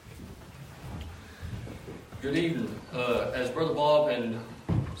Good evening. As Brother Bob and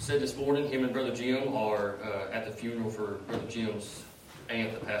said this morning, him and Brother Jim are at the funeral for Brother Jim's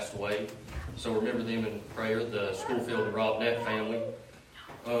aunt that passed away. So remember them in prayer, the Schoolfield and Rob Neff family.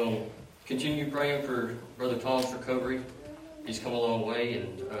 Continue praying for Brother Tom's recovery. He's come a long way.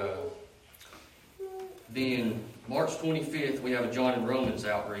 And then March 25th, we have a John and Romans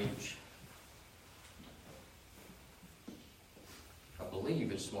outreach. I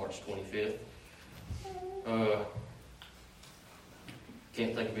believe it's March 25th.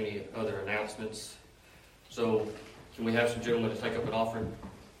 Can't think of any other announcements. So, can we have some gentlemen to take up an offering?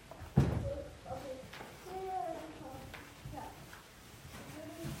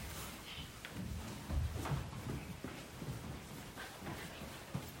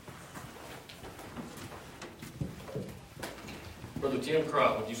 Brother Tim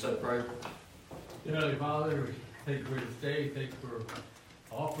Crop, would you say the prayer? Dear Heavenly Father, we thank you for this day. Thank you for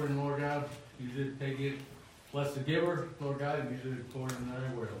offering, Lord God. You did take it. Bless the giver, Lord God, and use it according to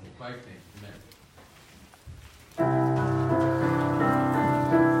thy will. In Christ's name, amen.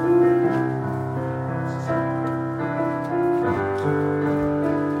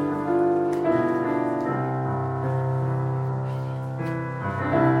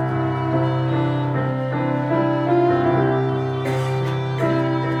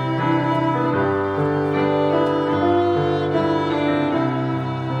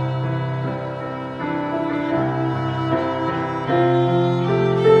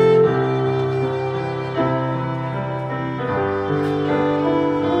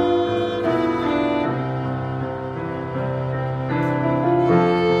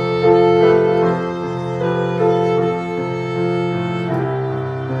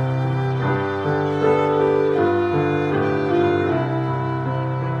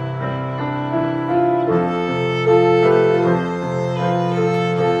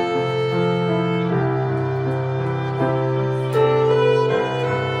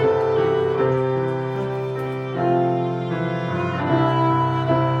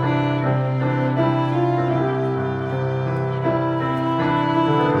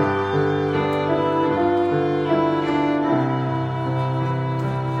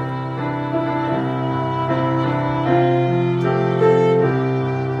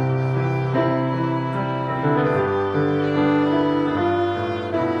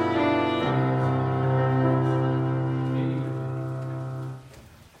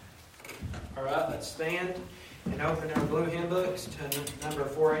 Stand and open our blue hymn books to number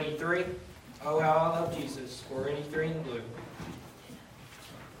 483. Oh, how I love Jesus. 483 in the blue.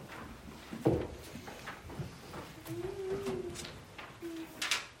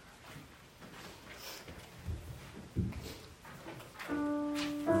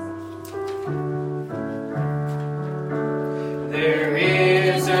 There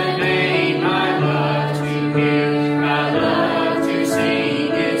is a name I love to hear. I love to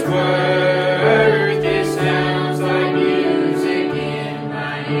sing its word.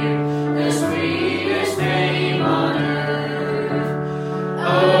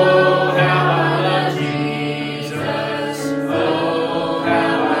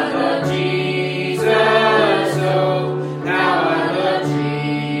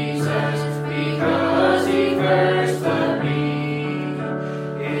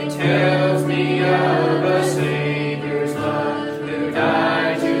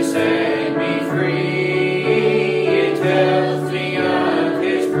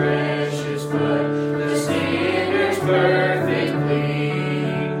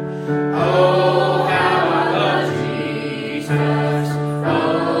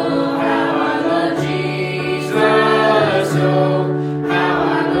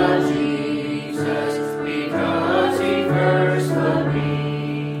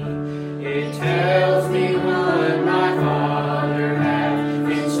 Tells me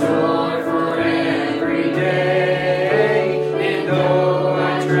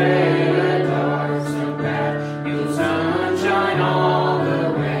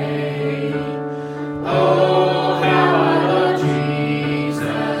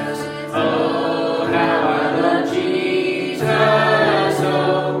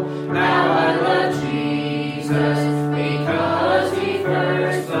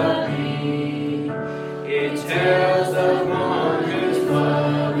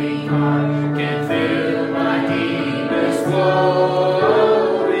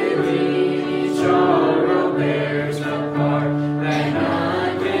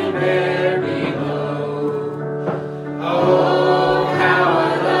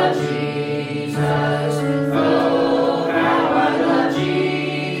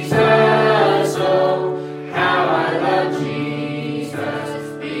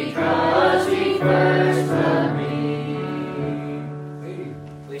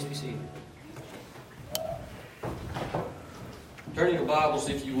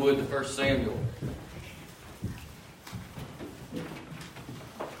 1 Samuel.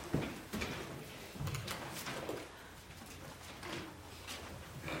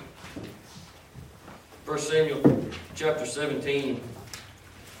 First Samuel chapter 17.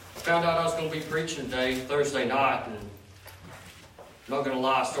 Found out I was going to be preaching today, Thursday night, and I'm not going to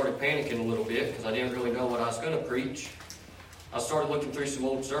lie, I started panicking a little bit because I didn't really know what I was going to preach. I started looking through some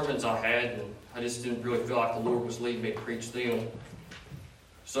old sermons I had, and I just didn't really feel like the Lord was leading me to preach them.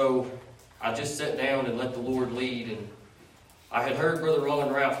 So I just sat down and let the Lord lead, and I had heard Brother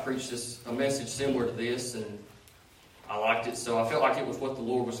Ron Ralph preach a message similar to this, and I liked it, so I felt like it was what the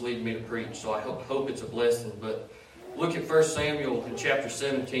Lord was leading me to preach, so I hope it's a blessing. But look at 1 Samuel in chapter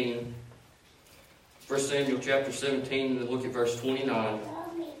 17. 1 Samuel chapter 17, and look at verse 29.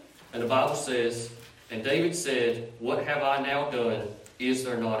 And the Bible says, "And David said, What have I now done? Is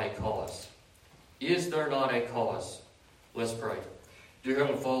there not a cause?" Is there not a cause? Let's pray. Dear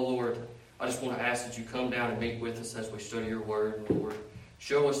Heavenly Father, Lord, I just want to ask that you come down and meet with us as we study your word, and Lord,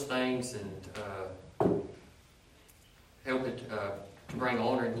 show us things and help it to bring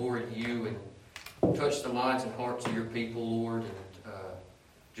honor and glory to you, and touch the minds and hearts of your people, Lord, and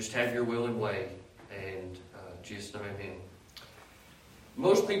just have your will and way. And Jesus' name, amen.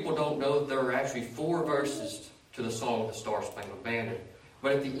 Most people don't know that there are actually 4 verses to the song, The Star-Spangled Banner.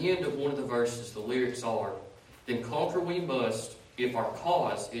 But at the end of one of the verses, the lyrics are, "Then conquer we must, if our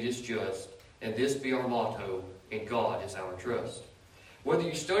cause it is just, and this be our motto, and God is our trust." Whether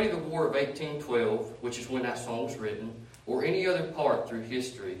you study the War of 1812, which is when that song was written, or any other part through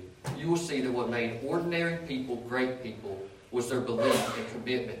history, you will see that what made ordinary people great people was their belief and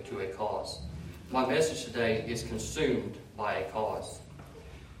commitment to a cause. My message today is consumed by a cause.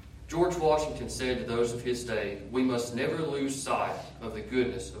 George Washington said to those of his day, "We must never lose sight of the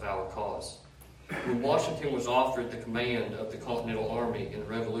goodness of our cause." When Washington was offered the command of the Continental Army in the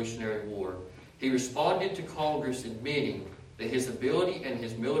Revolutionary War, he responded to Congress admitting that his ability and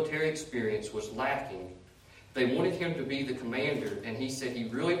his military experience was lacking. They wanted him to be the commander, and he said he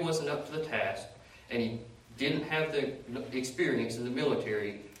really wasn't up to the task, and he didn't have the experience in the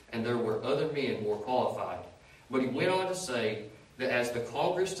military, and there were other men more qualified. But he went on to say that as the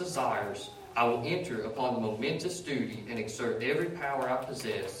Congress desires, I will enter upon the momentous duty and exert every power I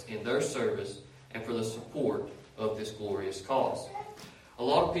possess in their service and for the support of this glorious cause. A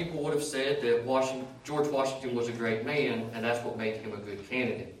lot of people would have said that George Washington was a great man, and that's what made him a good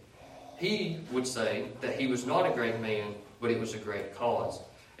candidate. He would say that he was not a great man, but it was a great cause.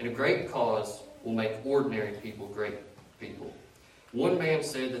 And a great cause will make ordinary people great people. One man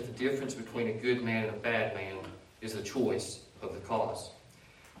said that the difference between a good man and a bad man is the choice of the cause.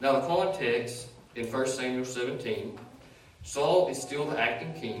 Now the context in 1 Samuel 17, Saul is still the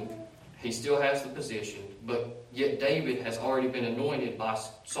acting king. He still has the position, but yet David has already been anointed by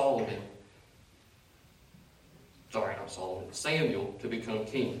Samuel to become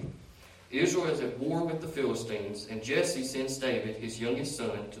king. Israel is at war with the Philistines, and Jesse sends David, his youngest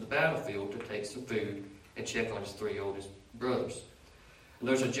son, to the battlefield to take some food and check on his 3 oldest brothers. And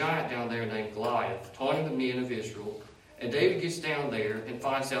there's a giant down there named Goliath, taunting the men of Israel. And David gets down there and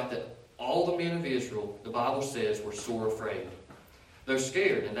finds out that all the men of Israel, the Bible says, were sore afraid. They're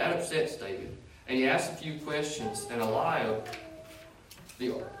scared, and that upsets David. And he asks a few questions, and Eliab,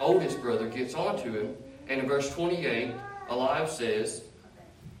 the oldest brother, gets onto him. And in verse 28, Eliab says,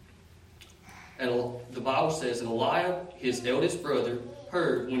 and the Bible says, "And Eliab, his eldest brother,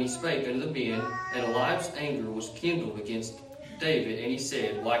 heard when he spake unto the men, and Eliab's anger was kindled against David, and he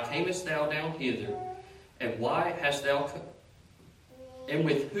said, Why camest thou down hither? And and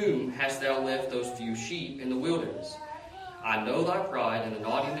with whom hast thou left those few sheep in the wilderness? I know thy pride and the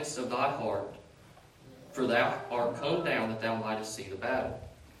naughtiness of thy heart, for thou art come down that thou mightest see the battle."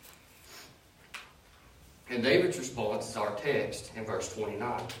 And David's response is our text in verse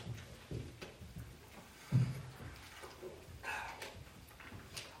 29.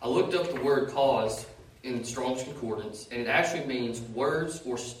 I looked up the word cause in Strong's Concordance, and it actually means words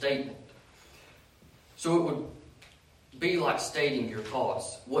or statement. So it would be like stating your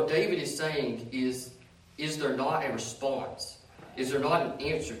cause. What David is saying is there not a response? Is there not an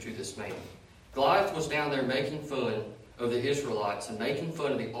answer to this man? Goliath was down there making fun of the Israelites and making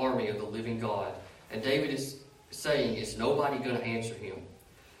fun of the army of the living God. And David is saying, is nobody going to answer him?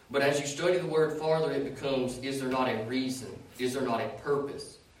 But as you study the word farther, it becomes, is there not a reason? Is there not a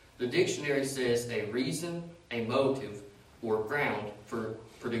purpose? The dictionary says a reason, a motive, or ground for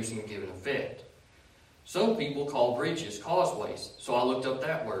producing a given effect. Some people call bridges causeways, so I looked up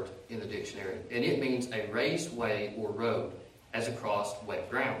that word in the dictionary, and it means a raised way or road, as across wet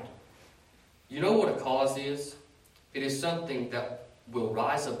ground. You know what a cause is? It is something that will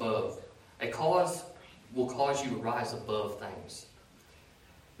rise above. A cause will cause you to rise above things.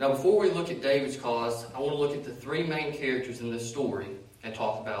 Now, before we look at David's cause, I want to look at the three main characters in this story and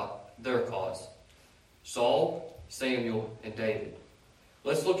talk about their cause. Saul, Samuel, and David.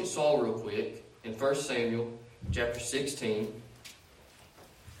 Let's look at Saul real quick in 1 Samuel chapter 16.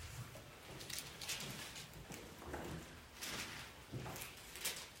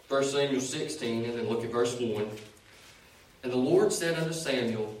 First Samuel 16, and then look at verse 1. And the Lord said unto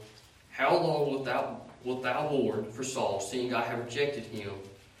Samuel, How long wilt thou mourn for Saul, seeing I have rejected him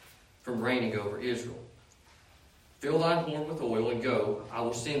from reigning over Israel? Fill thine horn with oil, and go, I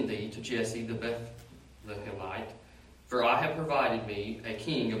will send thee to Jesse the Bethlehemite, for I have provided me a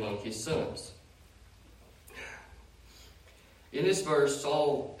king among his sons. In this verse,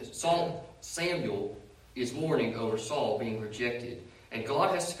 Samuel is mourning over Saul being rejected, and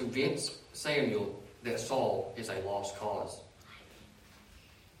God has to convince Samuel that Saul is a lost cause.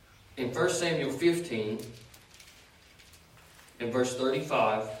 In 1 Samuel 15, in verse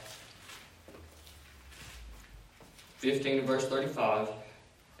 35, 15 and verse 35,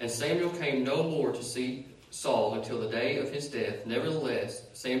 and Samuel came no more to see Saul until the day of his death. Nevertheless,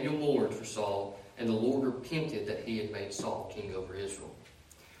 Samuel mourned for Saul, and the Lord repented that he had made Saul king over Israel.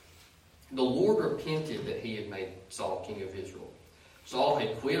 The Lord repented that he had made Saul king of Israel. Saul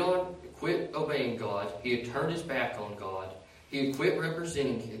had quit obeying God. He had turned his back on God. He had quit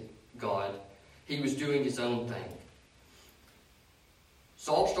representing God. He was doing his own thing.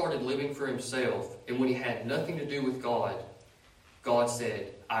 Saul started living for himself, and when he had nothing to do with God, God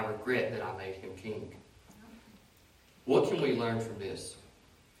said, I regret that I made him king. What can we learn from this?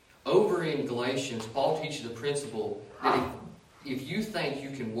 Over in Galatians, Paul teaches a principle that if you think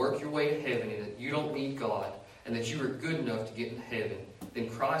you can work your way to heaven and that you don't need God and that you are good enough to get into heaven, then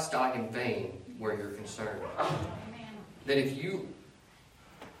Christ died in vain where you're concerned. That if you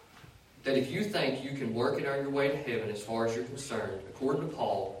think you can work and earn your way to heaven as far as you're concerned, according to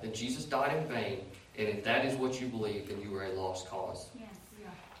Paul, then Jesus died in vain, and if that is what you believe, then you are a lost cause. Yes, yeah.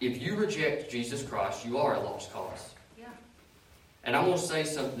 If you reject Jesus Christ, you are a lost cause. Yeah. And I'm going to say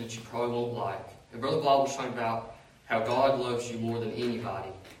something that you probably won't like. And Brother Bob was talking about how God loves you more than anybody.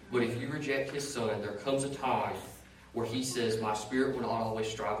 But if you reject his son, there comes a time where he says, my spirit will not always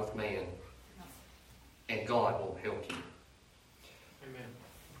strive with man. And God won't help you. Amen.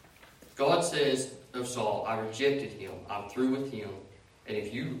 God says of Saul, I rejected him. I'm through with him. And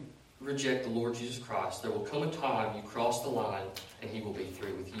if you reject the Lord Jesus Christ, there will come a time you cross the line and he will be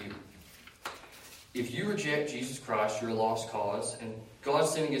through with you. If you reject Jesus Christ, you're a lost cause. And God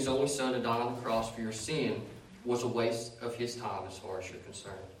sending his only son to die on the cross for your sin was a waste of his time as far as you're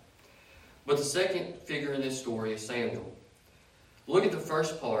concerned. But the second figure in this story is Samuel. Look at the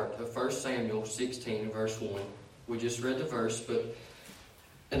first part of 1 Samuel 16 and verse 1. We just read the verse,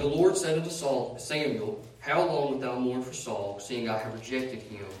 And the Lord said unto Samuel, How long wilt thou mourn for Saul, seeing I have rejected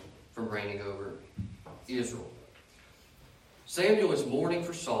him from reigning over Israel? Samuel is mourning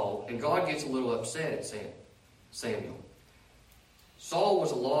for Saul, and God gets a little upset at Samuel. Saul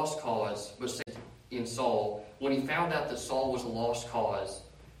was a lost cause, but in Saul, when he found out that Saul was a lost cause,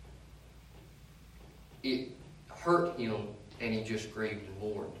 it hurt him, and he just grieved and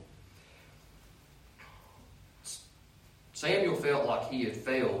mourned. Samuel felt like he had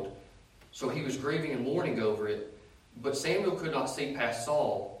failed, so he was grieving and mourning over it, but Samuel could not see past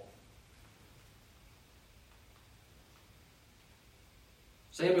Saul.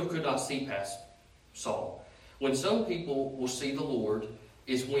 Samuel could not see past Saul. When some people will see the Lord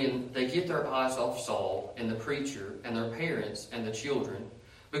is when they get their eyes off Saul and the preacher and their parents and the children,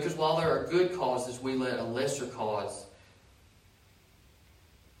 because while there are good causes, we let a lesser cause,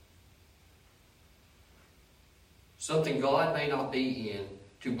 something God may not be in,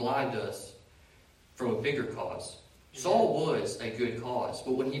 to blind us from a bigger cause. Saul was a good cause,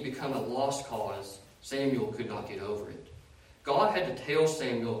 but when he became a lost cause, Samuel could not get over it. God had to tell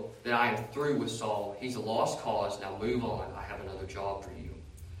Samuel that I am through with Saul. He's a lost cause. Now move on. I have another job for you.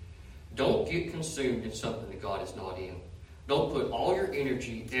 Don't get consumed in something that God is not in. Don't put all your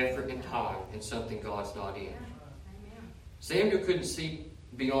energy, effort, and time in something God's not in. Samuel couldn't see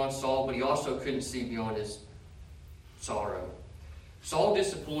beyond Saul, but he also couldn't see beyond his sorrow. Saul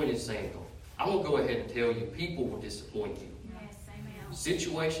disappointed Samuel. I'm going to go ahead and tell you, people will disappoint you. Yes, amen.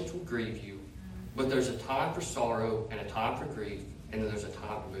 Situations will grieve you, but there's a time for sorrow and a time for grief, and then there's a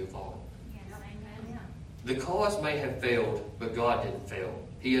time to move on. Yes, amen. The cause may have failed, but God didn't fail.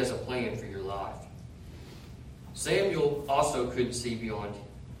 He has a plan for your life. Samuel also couldn't see beyond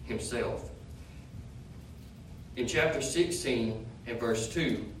himself. In chapter 16 and verse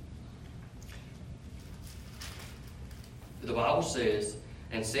 2, the Bible says,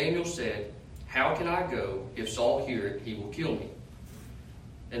 "And Samuel said, 'How can I go? If Saul hear it, he will kill me.'"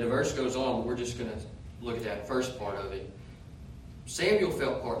 And the verse goes on, but we're just going to look at that first part of it. Samuel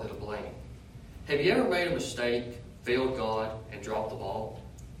felt part of the blame. Have you ever made a mistake, failed God, and dropped the ball?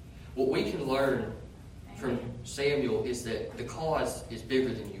 What we can learn from Samuel is that the cause is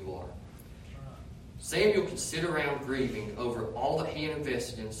bigger than you are. Samuel could sit around grieving over all that he had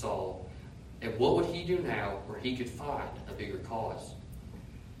invested in Saul, and what would he do now where he could find a bigger cause?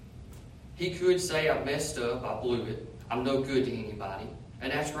 He could say, "I messed up, I blew it, I'm no good to anybody,"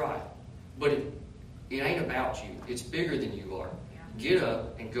 and that's right. But it ain't about you. It's bigger than you are. Get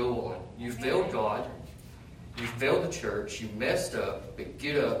up and go on. You failed God, you failed the church, you messed up, but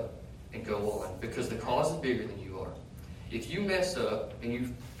get up and go on, because the cause is bigger than you are. If you mess up and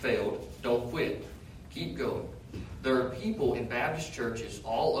you failed, don't quit. Keep going. There are people in Baptist churches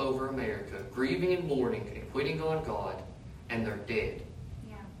all over America grieving and mourning and quitting on God, and they're dead.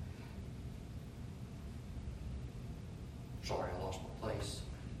 Yeah. Sorry, I lost my place.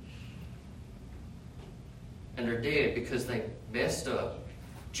 And they're dead because they messed up.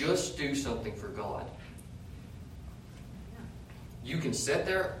 Just do something for God. You can sit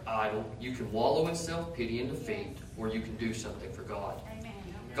there idle, you can wallow in self-pity and defeat, or you can do something for God. Amen.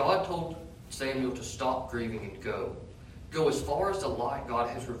 God told Samuel to stop grieving and go. Go as far as the light God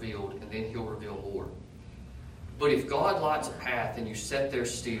has revealed, and then He'll reveal more. But if God lights a path and you sit there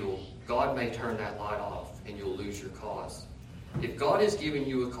still, God may turn that light off and you'll lose your cause. If God has given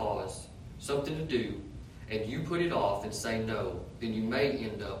you a cause, something to do, and you put it off and say no, then you may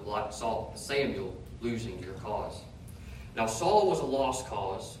end up like Samuel, losing your cause. Now Saul was a lost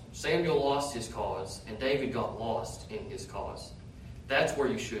cause, Samuel lost his cause, and David got lost in his cause. That's where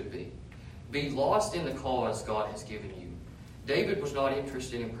you should be. Be lost in the cause God has given you. David was not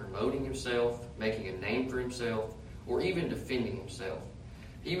interested in promoting himself, making a name for himself, or even defending himself.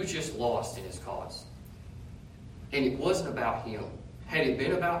 He was just lost in his cause. And it wasn't about him. Had it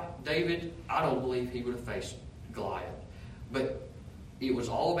been about David, I don't believe he would have faced Goliath. But it was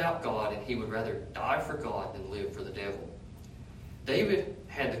all about God, and he would rather die for God than live for the devil. David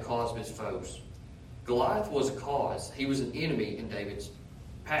had the cause of his foes. Goliath was a cause. He was an enemy in David's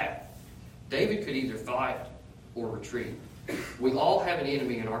path. David could either fight or retreat. We all have an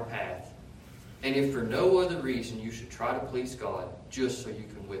enemy in our path. And if for no other reason, you should try to please God just so you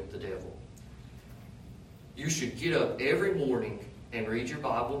can whip the devil. You should get up every morning and read your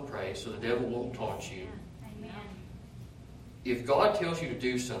Bible and pray so the devil won't taunt you. Amen. If God tells you to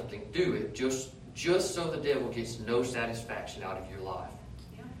do something, do it just so the devil gets no satisfaction out of your life.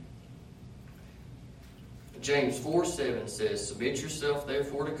 Yeah. James 4:7 says, "Submit yourself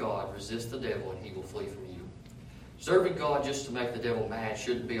therefore to God, resist the devil, and he will flee from you." Serving God just to make the devil mad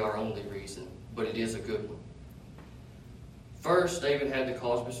shouldn't be our only reason, but it is a good one. First, David had the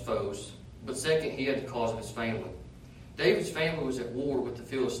cause of his foes, but second, he had the cause of his family. David's family was at war with the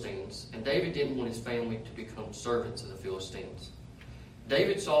Philistines, and David didn't want his family to become servants of the Philistines.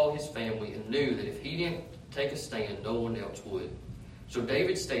 David saw his family and knew that if he didn't take a stand, no one else would. So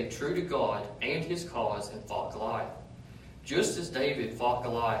David stayed true to God and his cause and fought Goliath. Just as David fought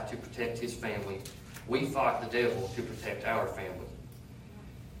Goliath to protect his family, we fight the devil to protect our family.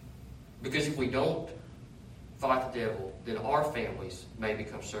 Because if we don't fight the devil, then our families may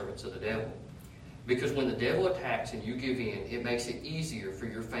become servants of the devil. Because when the devil attacks and you give in, it makes it easier for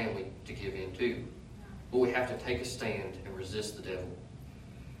your family to give in too. But we have to take a stand and resist the devil.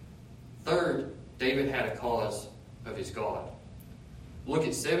 Third, David had a cause of his God. Look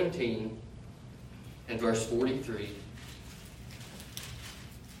at 17 and verse 43.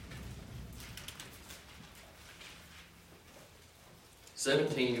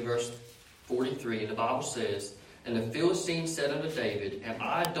 And verse 43, and the Bible says, "And the Philistine said unto David, Am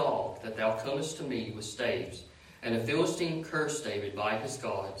I a dog, that thou comest to me with staves? And the Philistine cursed David by his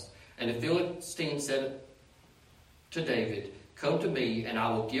gods. And the Philistine said to David, Come to me, and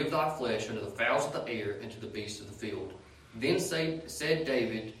I will give thy flesh unto the fowls of the air and to the beasts of the field. Then said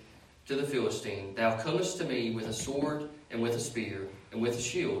David to the Philistine, Thou comest to me with a sword and with a spear and with a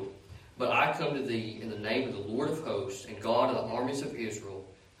shield. But I come to thee in the name of the Lord of hosts and God of the armies of Israel,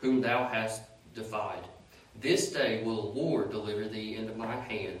 whom thou hast defied. This day will the Lord deliver thee into my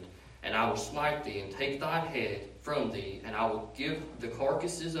hand, and I will smite thee and take thine head from thee, and I will give the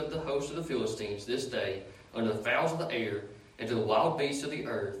carcasses of the host of the Philistines this day unto the fowls of the air and to the wild beasts of the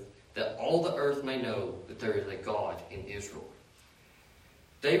earth, that all the earth may know that there is a God in Israel."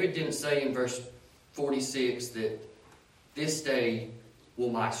 David didn't say in verse 46 that this day will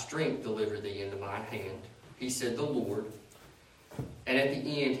my strength deliver thee into mine hand. He said the Lord. And at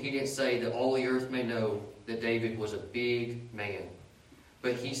the end, he didn't say that all the earth may know that David was a big man,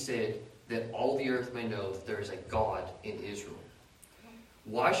 but he said that all the earth may know that there is a God in Israel.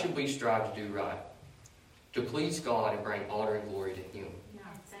 Why should we strive to do right? To please God and bring honor and glory to Him.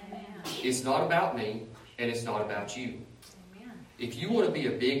 Amen. It's not about me, and it's not about you. Amen. If you want to be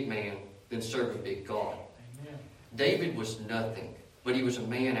a big man, then serve a big God. Amen. David was nothing, but he was a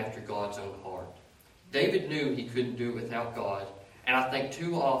man after God's own heart. David knew he couldn't do it without God, and I think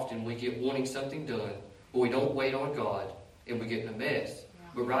too often we get wanting something done, but we don't wait on God, and we get in a mess.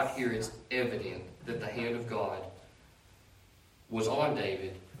 But right here it's evident that the hand of God was on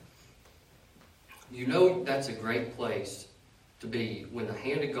David. You know that's a great place to be when the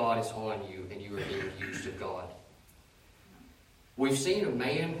hand of God is on you and you are being used of God. We've seen a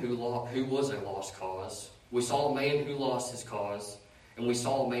man who was a lost cause. We saw a man who lost his cause, and we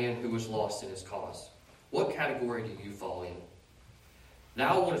saw a man who was lost in his cause. What category do you fall in?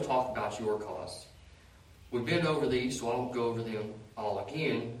 Now I want to talk about your cause. We've been over these, so I won't go over them all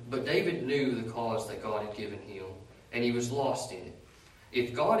again, but David knew the cause that God had given him, and he was lost in it.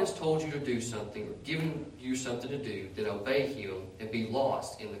 If God has told you to do something or given you something to do, then obey Him and be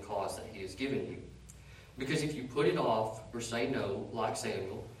lost in the cause that He has given you. Because if you put it off or say no, like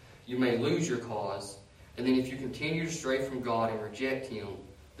Samuel, you may lose your cause, and then if you continue to stray from God and reject Him,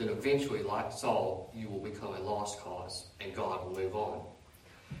 then eventually, like Saul, you will become a lost cause, and God will move on.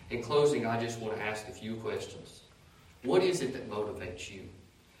 In closing, I just want to ask a few questions. What is it that motivates you?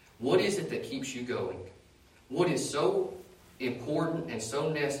 What is it that keeps you going? What is so important and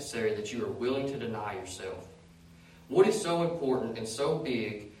so necessary that you are willing to deny yourself? What is so important and so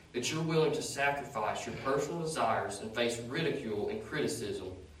big that you're willing to sacrifice your personal desires and face ridicule and criticism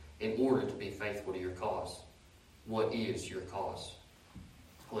in order to be faithful to your cause? What is your cause?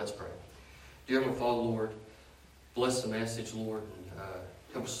 Let's pray. Dear Heavenly Father, Lord, bless the message, Lord, and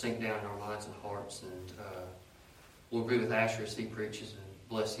help us sink down in our minds and hearts. And Lord, be with Asher as he preaches, and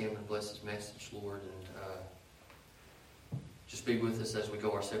bless him and bless his message, Lord. And just be with us as we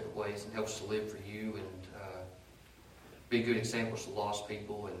go our separate ways, and help us to live for you, and be good examples to lost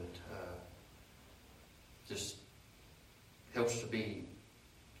people, and just help us to be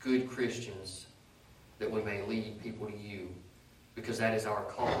good Christians, that we may lead people to you, because that is our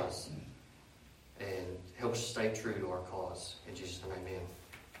cause, and help us stay true to our cause. In Jesus' name, amen.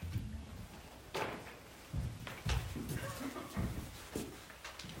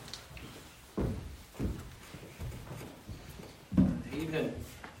 Evening.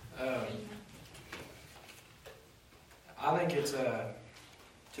 I think it's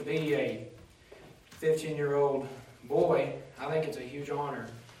to be a 15-year-old boy, I think it's a huge honor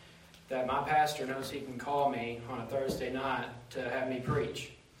that my pastor knows he can call me on a Thursday night to have me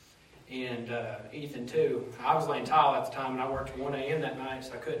preach. And Ethan too. I was laying tile at the time, and I worked at 1 a.m. that night,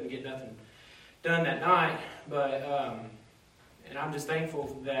 so I couldn't get nothing done that night. But and I'm just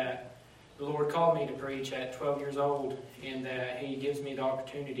thankful that the Lord called me to preach at 12 years old, and that He gives me the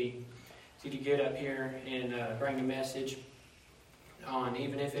opportunity to get up here and bring a message on,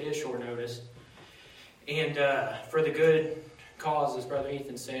 even if it is short notice. And for the good cause, as Brother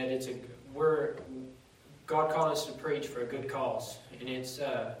Ethan said, God called us to preach for a good cause, and it's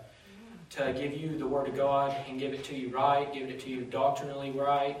to give you the Word of God and give it to you right, give it to you doctrinally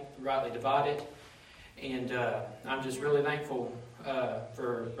right, rightly divide it. And I'm just really thankful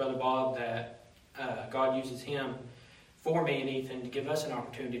for Brother Bob that God uses him for me and Ethan to give us an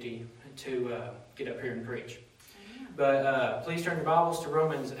opportunity to get up here and preach. But please turn your Bibles to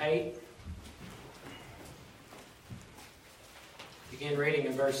Romans 8. Begin reading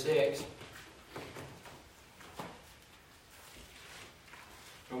in verse 6.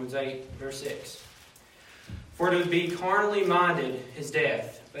 Romans 8, verse 6. For to be carnally minded is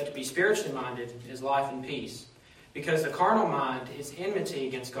death, but to be spiritually minded is life and peace. Because the carnal mind is enmity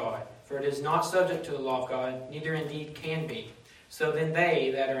against God, for it is not subject to the law of God, neither indeed can be. So then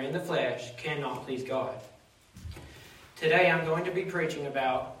they that are in the flesh cannot please God. Today I'm going to be preaching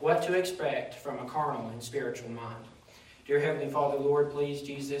about what to expect from a carnal and spiritual mind. Dear Heavenly Father, Lord, please,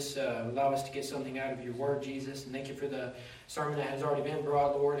 Jesus, allow us to get something out of your word, Jesus. And thank you for the sermon that has already been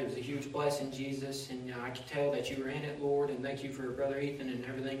brought, Lord. It was a huge blessing, Jesus. And I can tell that you were in it, Lord. And thank you for Brother Ethan and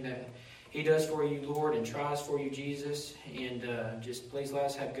everything that he does for you, Lord, and tries for you, Jesus. And just please let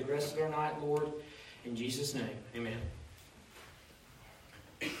us have a good rest of our night, Lord. In Jesus' name, amen.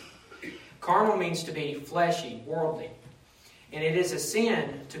 Carnal means to be fleshy, worldly. And it is a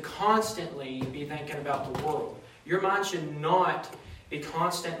sin to constantly be thinking about the world. Your mind should not be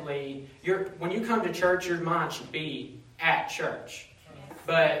constantly... when you come to church, your mind should be at church.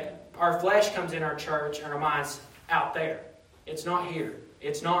 But our flesh comes in our church and our mind's out there. It's not here.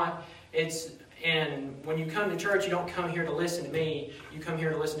 It's not... And when you come to church, you don't come here to listen to me. You come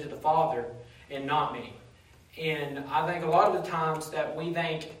here to listen to the Father and not me. And I think a lot of the times that we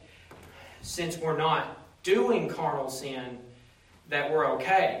think, since we're not doing carnal sin, that we're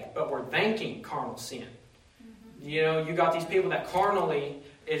okay, but we're thinking carnal sin. You know, you got these people that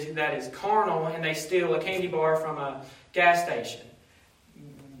is carnal, and they steal a candy bar from a gas station.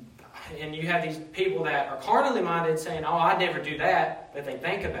 And you have these people that are carnally minded saying, oh, I'd never do that, but they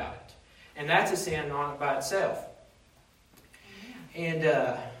think about it. And that's a sin on it by itself. And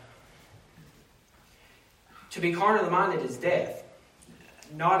to be carnally minded is death.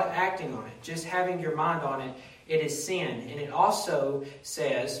 Not acting on it, just having your mind on it, it is sin. And it also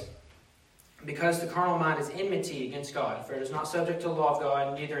says, because the carnal mind is enmity against God, for it is not subject to the law of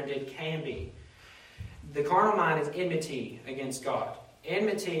God, neither indeed can be. The carnal mind is enmity against God.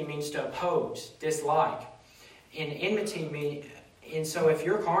 Enmity means to oppose, dislike. And enmity and so if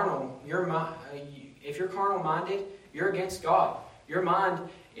you're carnal, if you're carnal minded, you're against God. Your mind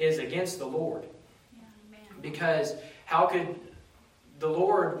is against the Lord. Because how could the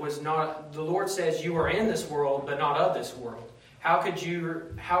Lord says you are in this world, but not of this world. How could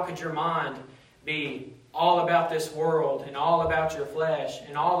your mind be all about this world and all about your flesh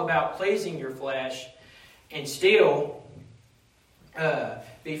and all about pleasing your flesh and still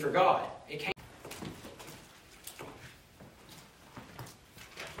be for God? It can't.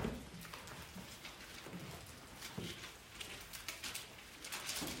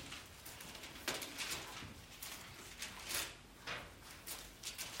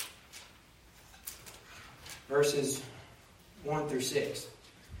 Verses 1 through 6.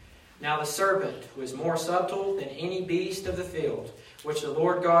 Now the serpent was more subtle than any beast of the field, which the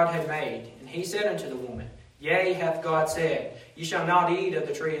Lord God had made. And he said unto the woman, Yea, hath God said, Ye shall not eat of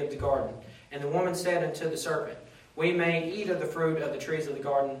the tree of the garden. And the woman said unto the serpent, We may eat of the fruit of the trees of the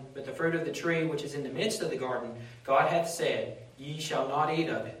garden, but the fruit of the tree which is in the midst of the garden, God hath said, Ye shall not eat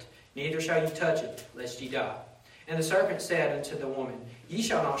of it, neither shall ye touch it, lest ye die. And the serpent said unto the woman, Ye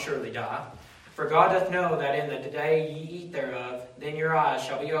shall not surely die. For God doth know that in the day ye eat thereof, then your eyes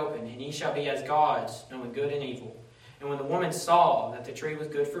shall be opened, and ye shall be as gods, knowing good and evil. And when the woman saw that the tree was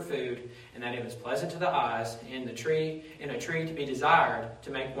good for food, and that it was pleasant to the eyes, and a tree to be desired,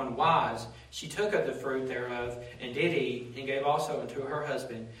 to make one wise, she took of the fruit thereof, and did eat, and gave also unto her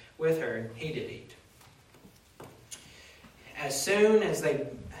husband with her, and he did eat. As soon as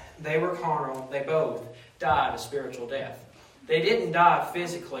they were carnal, they both died a spiritual death. They didn't die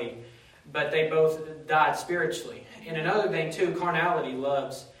physically, but they both died spiritually. And another thing too, carnality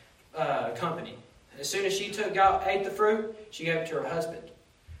loves company. As soon as she ate the fruit, she gave it to her husband.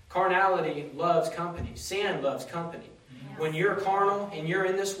 Carnality loves company. Sin loves company. Yes. When you're carnal and you're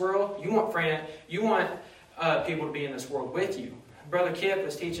in this world, you want people to be in this world with you. Brother Kip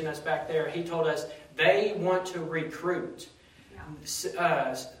was teaching us back there. He told us they want to recruit.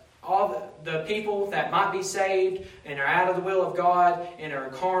 Yeah. All the people that might be saved and are out of the will of God and are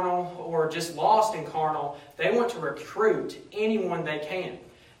carnal or just lost in carnal, they want to recruit anyone they can.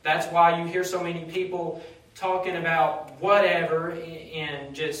 That's why you hear so many people talking about whatever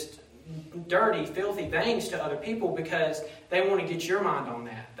and just dirty, filthy things to other people because they want to get your mind on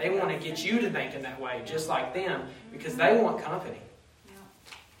that. They want to get you to think in that way, just like them, because they want company.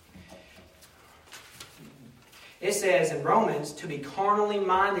 It says in Romans, to be carnally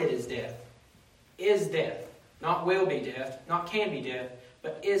minded is death. Is death. Not will be death, not can be death,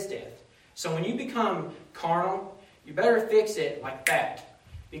 but is death. So when you become carnal, you better fix it like that.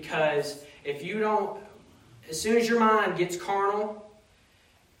 Because if you don't, as soon as your mind gets carnal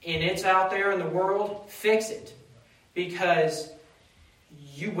and it's out there in the world, fix it. Because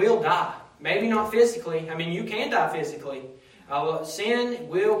you will die. Maybe not physically. I mean, you can die physically. Sin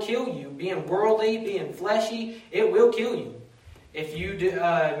will kill you. Being worldly, being fleshy, it will kill you. If you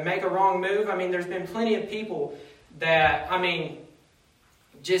make a wrong move, I mean, there's been plenty of people that,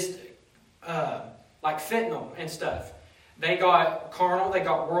 just like fentanyl and stuff. They got carnal, they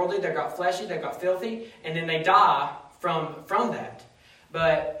got worldly, they got fleshy, they got filthy, and then they die from that.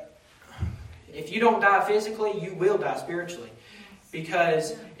 But if you don't die physically, you will die spiritually.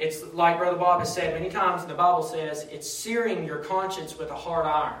 Because it's like Brother Bob has said many times, the Bible says, it's searing your conscience with a hard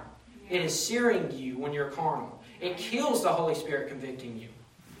iron. It is searing you when you're carnal. It kills the Holy Spirit convicting you.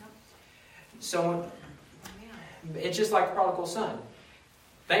 So it's just like the prodigal son.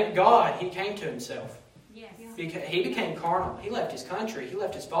 Thank God he came to himself. Yes. Because he became carnal. He left his country. He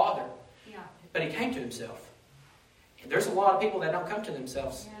left his father. Yeah. But he came to himself. And there's a lot of people that don't come to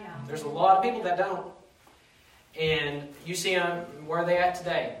themselves. Yeah. There's a lot of people that don't. And you see them, where are they at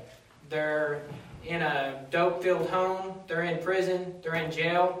today? They're in a dope-filled home. They're in prison. They're in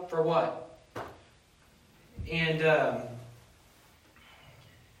jail. For what? And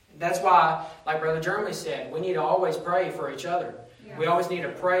that's why, like Brother Jeremy said, we need to always pray for each other. Yeah. We always need to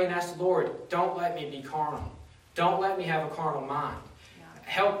pray and ask the Lord, don't let me be carnal. Don't let me have a carnal mind. Yeah.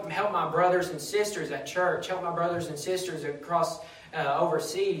 Help my brothers and sisters at church. Help my brothers and sisters across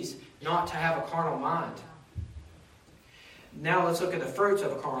overseas not to have a carnal mind. Now let's look at the fruits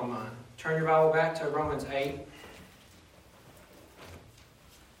of a carnal mind. Turn your Bible back to Romans 8.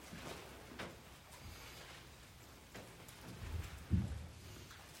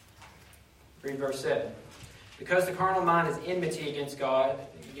 Read verse 7. Because the carnal mind is enmity against God,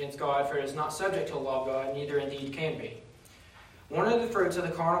 for it is not subject to the law of God, neither indeed can be. One of the fruits of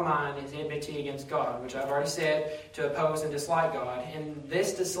the carnal mind is enmity against God, which I've already said, to oppose and dislike God. And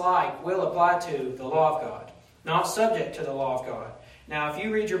this dislike will apply to the law of God, not subject to the law of God. Now, if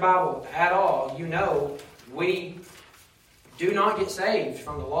you read your Bible at all, you know we do not get saved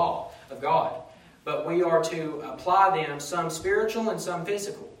from the law of God, but we are to apply them, some spiritual and some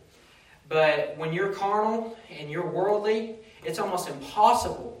physical. But when you're carnal and you're worldly, it's almost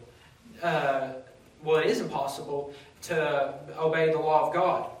impossible. It is impossible to obey the law of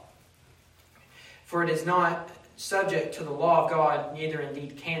God. For it is not subject to the law of God, neither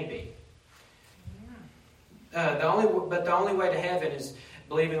indeed can be. The only way to heaven is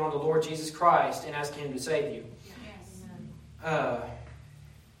believing on the Lord Jesus Christ and asking Him to save you. Yes.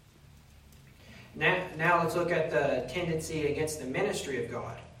 Now let's look at the tendency against the ministry of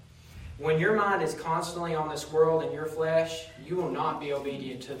God. When your mind is constantly on this world and your flesh, you will not be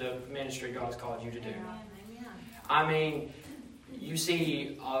obedient to the ministry God has called you to do. Amen. I mean, you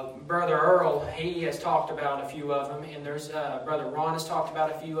see Brother Earl, he has talked about a few of them, and there's Brother Ron has talked about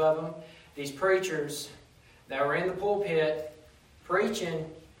a few of them. These preachers that were in the pulpit preaching,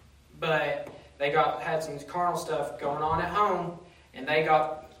 but they had some carnal stuff going on at home, and they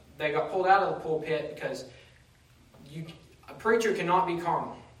got pulled out of the pulpit because a preacher cannot be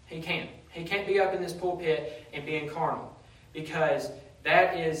carnal. He can't. He can't be up in this pulpit and being carnal, because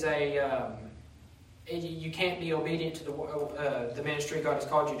that is you can't be obedient to the ministry God has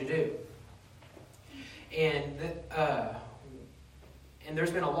called you to do. And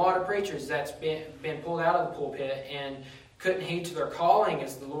there's been a lot of preachers that's been pulled out of the pulpit and couldn't heed to their calling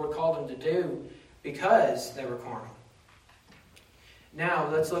as the Lord called them to do because they were carnal. Now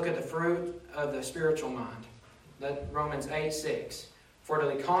let's look at the fruit of the spiritual mind. Romans 8:6. For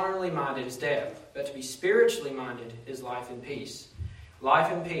to be carnally minded is death, but to be spiritually minded is life and peace.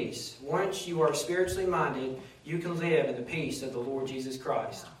 Life and peace. Once you are spiritually minded, you can live in the peace of the Lord Jesus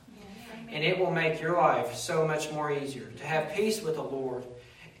Christ. And it will make your life so much more easier to have peace with the Lord.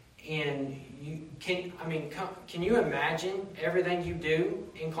 And can you imagine everything you do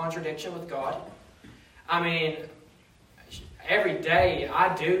in contradiction with God? I mean, every day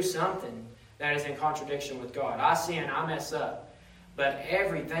I do something that is in contradiction with God. I sin, I mess up. But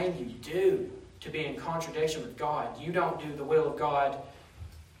everything you do to be in contradiction with God, you don't do the will of God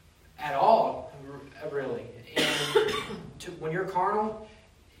at all, really. And when you're carnal,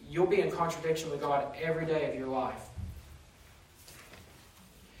 you'll be in contradiction with God every day of your life.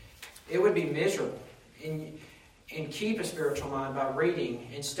 It would be miserable. And keep a spiritual mind by reading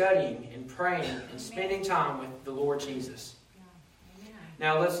and studying and praying and spending time with the Lord Jesus.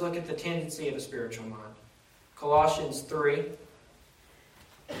 Now let's look at the tendency of a spiritual mind. Colossians 3.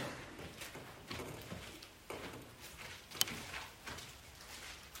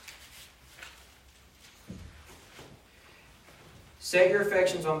 Set your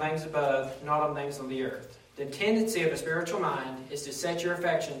affections on things above, not on things on the earth. The tendency of a spiritual mind is to set your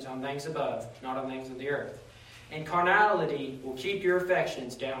affections on things above, not on things on the earth. And carnality will keep your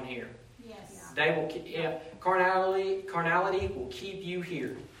affections down here. Yes. They will. Carnality will keep you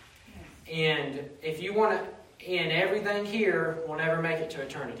here. Yes. And if you want to, and everything here will never make it to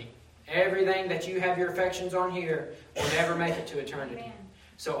eternity. Everything that you have your affections on here will never make it to eternity. Amen.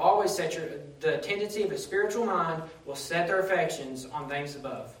 So always the tendency of a spiritual mind will set their affections on things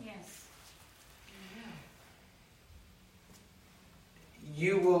above. Yes.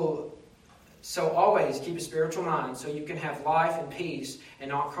 You will, so always keep a spiritual mind so you can have life and peace and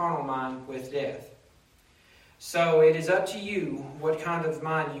not carnal mind with death. So it is up to you what kind of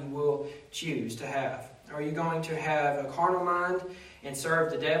mind you will choose to have. Are you going to have a carnal mind and serve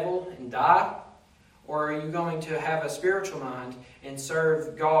the devil and die? Or are you going to have a spiritual mind and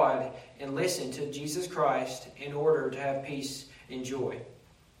serve God and listen to Jesus Christ in order to have peace and joy?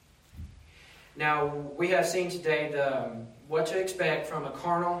 Now, we have seen today what to expect from a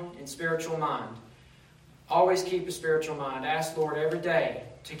carnal and spiritual mind. Always keep a spiritual mind. Ask the Lord every day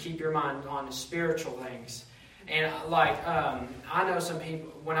to keep your mind on the spiritual things. And I know some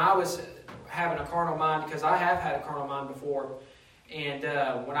people, having a carnal mind, because I have had a carnal mind before. And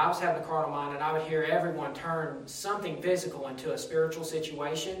when I was having a carnal mind, and I would hear everyone turn something physical into a spiritual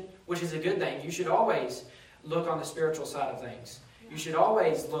situation, which is a good thing. You should always look on the spiritual side of things. You should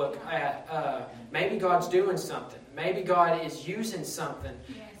always look at maybe God's doing something. Maybe God is using something.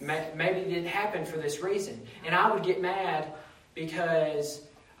 Maybe it didn't happen for this reason. And I would get mad because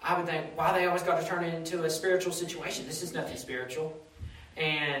I would think, why they always got to turn it into a spiritual situation? This is nothing spiritual.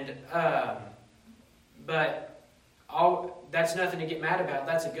 And but that's nothing to get mad about.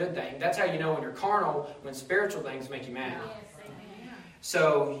 That's a good thing. That's how you know when you're carnal, when spiritual things make you mad.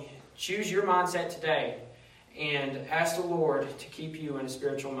 So choose your mindset today and ask the Lord to keep you in a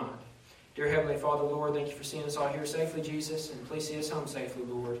spiritual mind. Dear Heavenly Father, Lord, thank you for seeing us all here safely, Jesus, and please see us home safely,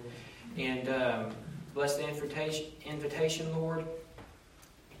 Lord. And bless the invitation, Lord,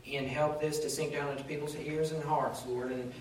 and help this to sink down into people's ears and hearts, Lord. And